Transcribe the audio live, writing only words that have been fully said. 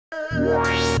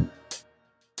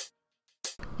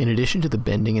In addition to the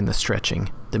bending and the stretching,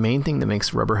 the main thing that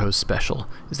makes RubberHose special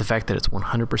is the fact that it's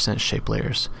 100% shape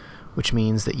layers, which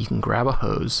means that you can grab a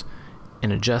hose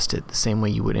and adjust it the same way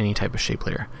you would any type of shape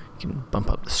layer. You can bump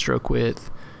up the stroke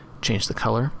width, change the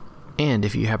color, and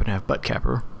if you happen to have butt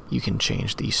capper, you can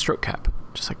change the stroke cap,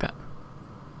 just like that.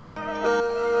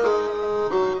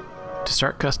 To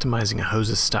start customizing a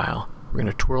hose's style, we're going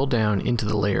to twirl down into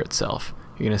the layer itself.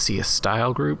 You're going to see a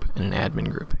style group and an admin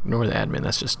group. Ignore the admin,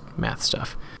 that's just math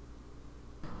stuff.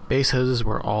 Base hoses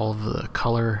where all of the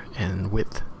color and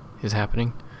width is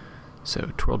happening.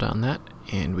 So twirl down that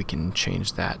and we can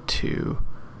change that to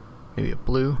maybe a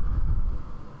blue.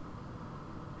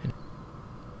 And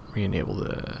re-enable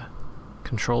the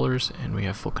controllers and we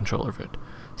have full control of it.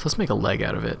 So let's make a leg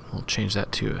out of it. We'll change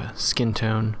that to a skin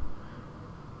tone.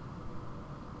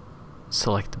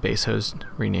 Select the base hose,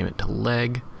 rename it to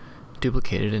leg.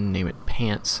 Duplicate it and name it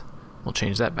pants. We'll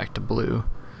change that back to blue.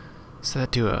 Set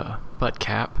that to a butt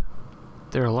cap.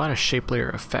 There are a lot of shape layer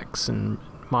effects and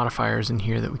modifiers in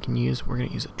here that we can use. We're going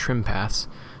to use a trim paths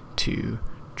to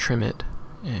trim it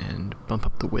and bump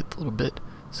up the width a little bit.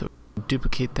 So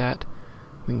duplicate that.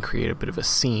 We can create a bit of a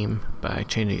seam by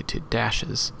changing it to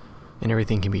dashes, and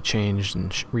everything can be changed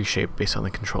and reshaped based on the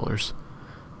controllers.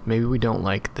 Maybe we don't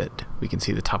like that we can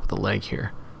see the top of the leg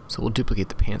here, so we'll duplicate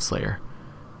the pants layer.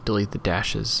 Delete the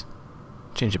dashes,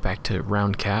 change it back to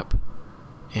round cap,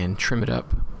 and trim it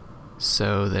up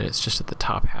so that it's just at the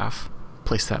top half.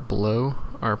 Place that below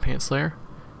our pants layer,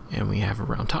 and we have a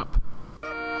round top.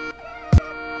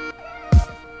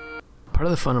 Part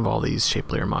of the fun of all these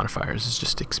shape layer modifiers is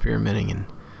just experimenting and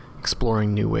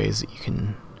exploring new ways that you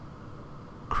can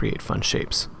create fun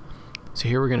shapes. So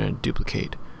here we're going to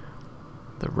duplicate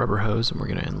the rubber hose and we're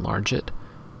going to enlarge it,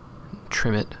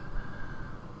 trim it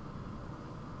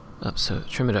up, so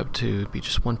trim it up to be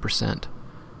just 1%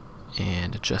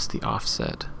 and adjust the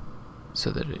offset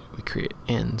so that we create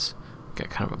ends. We've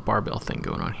got kind of a barbell thing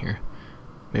going on here.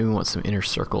 Maybe we want some inner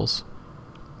circles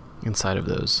inside of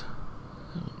those.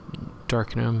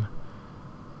 Darken them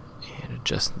and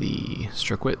adjust the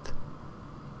stroke width,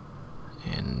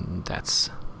 and that's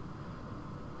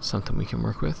something we can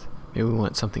work with. Maybe we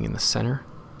want something in the center,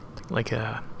 like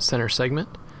a center segment,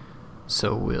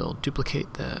 so we'll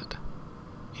duplicate that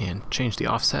and change the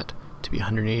offset to be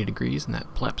 180 degrees, and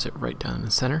that plops it right down in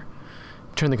the center.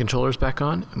 Turn the controllers back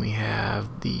on and we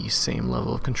have the same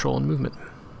level of control and movement.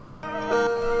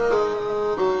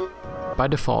 By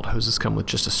default, hoses come with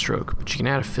just a stroke, but you can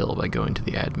add a fill by going to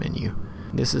the add menu.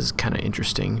 This is kind of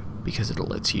interesting because it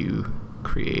lets you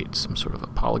create some sort of a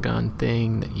polygon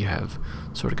thing that you have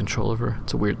sort of control over.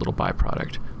 It's a weird little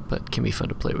byproduct, but can be fun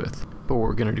to play with. But what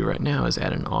we're going to do right now is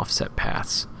add an offset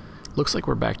paths. Looks like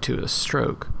we're back to a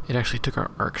stroke. It actually took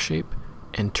our arc shape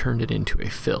and turned it into a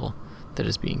fill that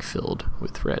is being filled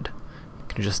with red. You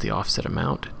can adjust the offset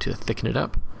amount to thicken it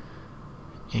up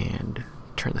and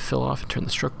turn the fill off and turn the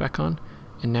stroke back on,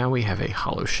 and now we have a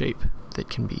hollow shape that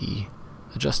can be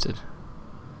adjusted.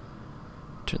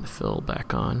 Turn the fill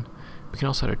back on. We can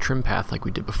also add a trim path like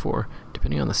we did before.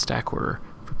 Depending on the stack order,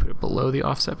 if we put it below the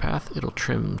offset path, it'll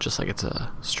trim just like it's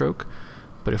a stroke,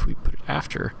 but if we put it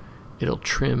after, it'll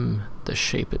trim the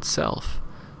shape itself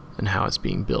and how it's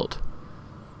being built.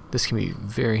 This can be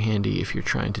very handy if you're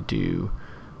trying to do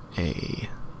a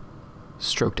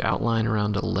stroked outline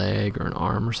around a leg or an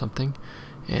arm or something,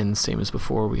 and same as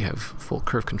before, we have full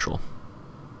curve control.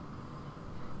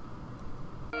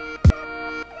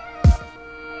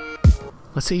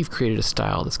 Let's say you've created a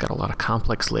style that's got a lot of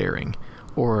complex layering,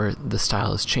 or the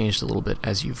style has changed a little bit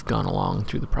as you've gone along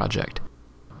through the project.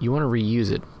 You want to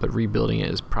reuse it, but rebuilding it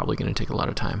is probably going to take a lot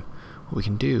of time. What we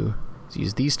can do is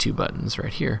use these two buttons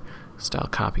right here, style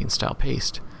copy and style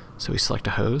paste. So we select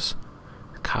a hose,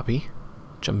 copy,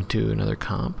 jump into another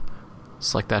comp,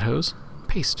 select that hose,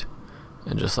 paste.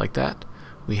 And just like that,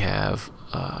 we have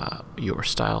your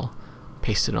style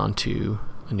pasted onto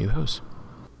a new hose.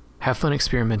 Have fun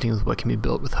experimenting with what can be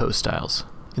built with hose styles.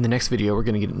 In the next video, we're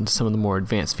going to get into some of the more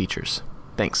advanced features.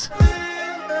 Thanks.